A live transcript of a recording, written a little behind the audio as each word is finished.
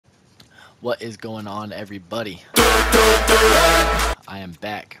What is going on, everybody? I am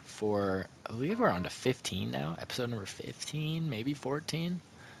back for, I believe we're on to 15 now. Episode number 15, maybe 14.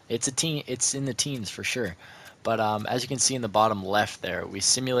 It's in the teens for sure. But as you can see in the bottom left there, we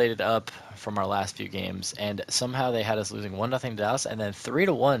simulated up from our last few games, and somehow they had us losing 1-0 to Dallas and then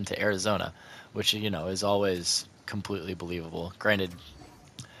 3-1 to Arizona, which, you know, is always completely believable. Granted,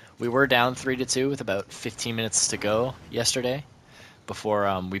 we were down 3-2 with about 15 minutes to go yesterday,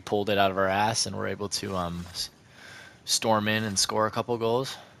 before we pulled it out of our ass and were able to storm in and score a couple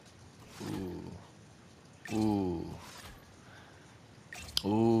goals. Ooh.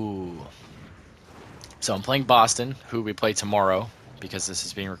 So I'm playing Boston, who we play tomorrow, because this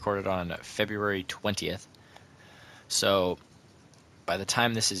is being recorded on February 20th. So by the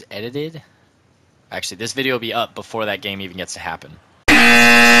time this is edited, actually this video will be up before that game even gets to happen.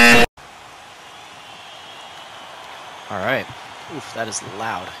 Alright. Oof, that is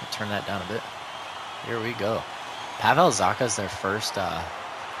loud. Turn that down a bit. Here we go. Pavel Zacha's their first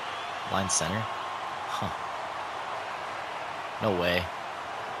line center. Huh. No way.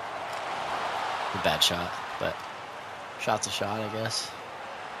 A bad shot, but shot's a shot, I guess.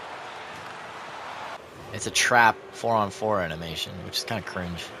 It's a trap 4-on-4 animation, which is kind of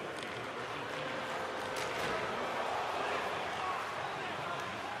cringe.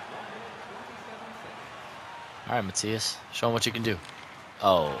 Alright, Matthias. Show him what you can do.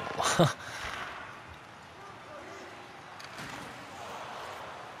 Oh.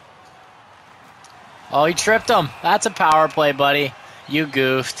 Oh, he tripped him. That's a power play, buddy. You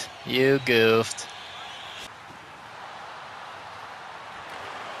goofed. You goofed.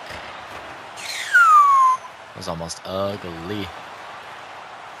 That was almost ugly.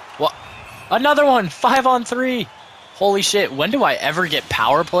 What? Another one. 5-on-3. Holy shit. When do I ever get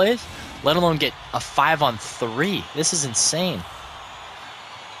power plays? Let alone get a 5-on-3. This is insane.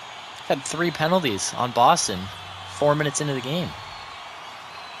 I've had 3 penalties on Boston 4 minutes into the game.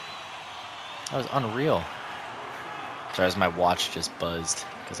 That was unreal. Sorry, as my watch just buzzed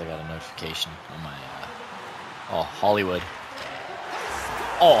because I got a notification on my, oh, Hollywood.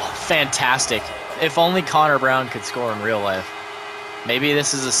 Oh, fantastic. If only Connor Brown could score in real life. Maybe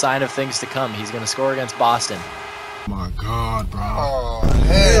this is a sign of things to come. He's going to score against Boston. My God, bro. Oh,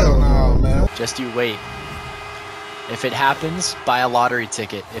 hell no, man. Just you wait. If it happens, buy a lottery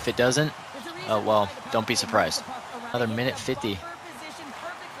ticket. If it doesn't, oh, well, don't be surprised. Another minute 50.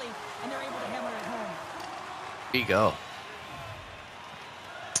 There you go.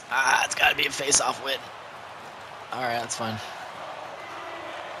 Ah, it's got to be a face-off win. All right, that's fine.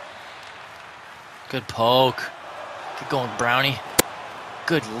 Good poke. Good going, Brownie.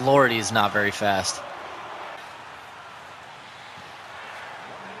 Good Lord, he's not very fast.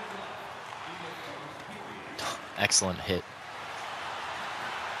 Excellent hit.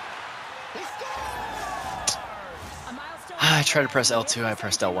 I tried to press L2. I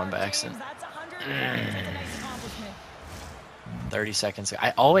pressed L1 by accident. 30 seconds.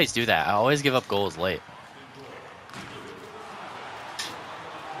 I always do that. I always give up goals late.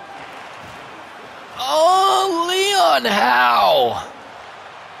 Oh, Leon, how?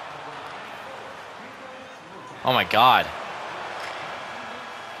 Oh my God.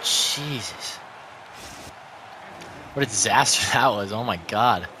 Jesus. What a disaster that was. Oh my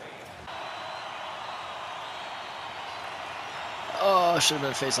God. Oh, should have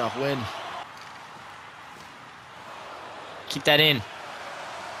been a face-off win. Keep that in.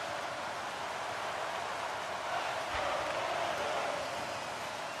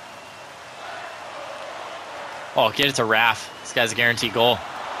 Oh, get it to Raph. This guy's a guaranteed goal.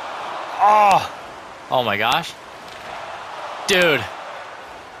 Oh! Oh my gosh. Dude.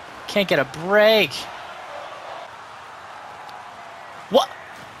 Can't get a break. What?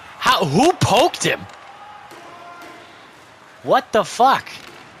 How? Who poked him? What the fuck?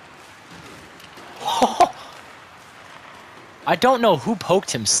 Oh. I don't know who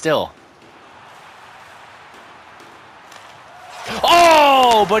poked him still.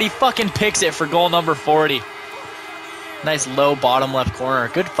 Oh, but he fucking picks it for goal number 40. Nice low bottom left corner.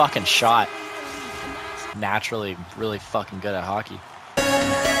 Good fucking shot. Naturally, really fucking good at hockey.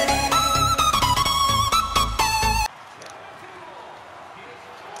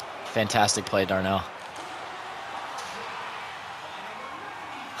 Fantastic play, Darnell.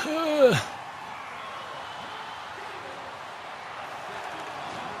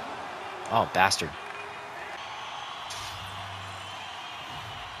 Oh, bastard.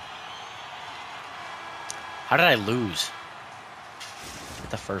 How did I lose? Get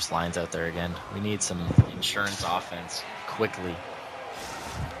the first lines out there again. We need some insurance offense quickly.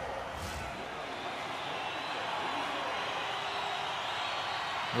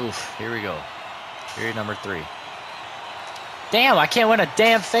 Oof, here we go. Period number 3. Damn, I can't win a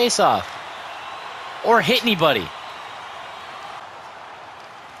damn face-off. Or hit anybody.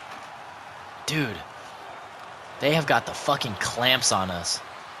 Dude. They have got the fucking clamps on us.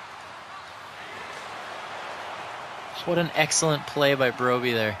 What an excellent play by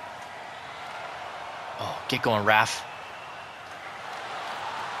Broby there. Oh, get going, Raph.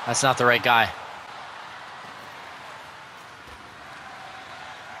 That's not the right guy.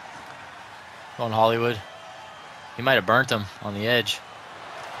 Going Hollywood. He might have burnt him on the edge.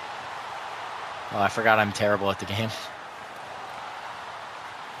 Oh, I forgot I'm terrible at the game.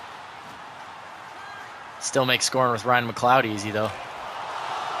 Still makes scoring with Ryan McLeod easy, though.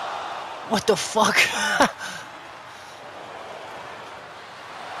 What the fuck?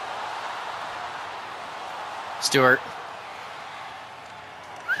 Stewart.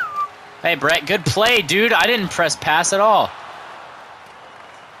 Hey, Brett, good play, dude. I didn't press pass at all.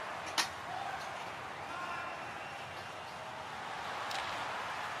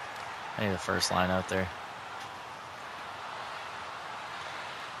 I need the first line out there.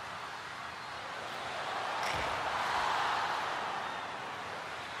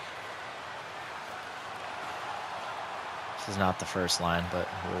 This is not the first line, but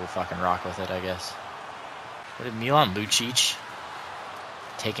we'll fucking rock with it, I guess. What did Milan Lucic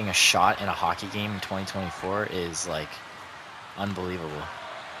taking a shot in a hockey game in 2024 is like unbelievable.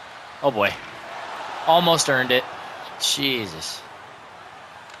 Oh boy. Almost earned it. Jesus.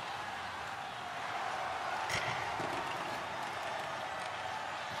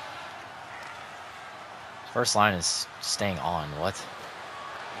 First line is staying on. What?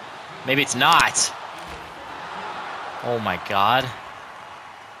 Maybe it's not. Oh my god.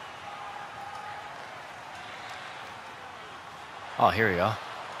 Oh, here we go.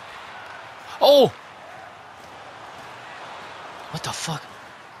 Oh! What the fuck?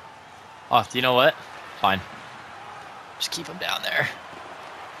 Oh, you know what? Fine. Just keep him down there.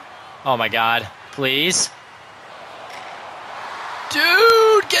 Oh my god. Please.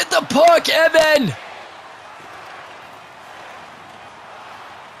 Dude, get the puck, Evan!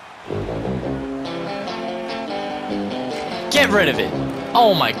 Get rid of it.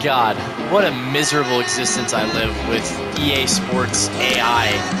 Oh my god. What a miserable existence I live with EA Sports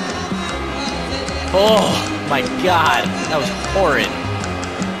AI. Oh my god. That was horrid.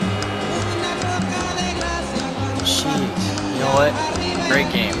 Jeez. You know what?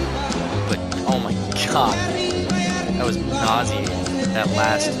 Great game. But oh my god. That was nauseating. That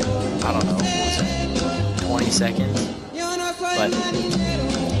last, I don't know, what was it? 20 seconds? But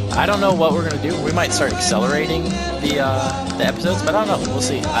I don't know what we're going to do. We might start accelerating the episodes, but I don't know. We'll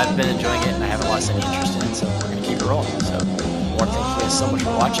see. I've been enjoying it, and I haven't lost any interest in it, so we're going to keep it rolling. So I want to thank you guys so much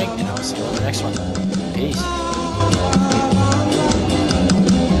for watching, and I'll see you on the next one. Peace.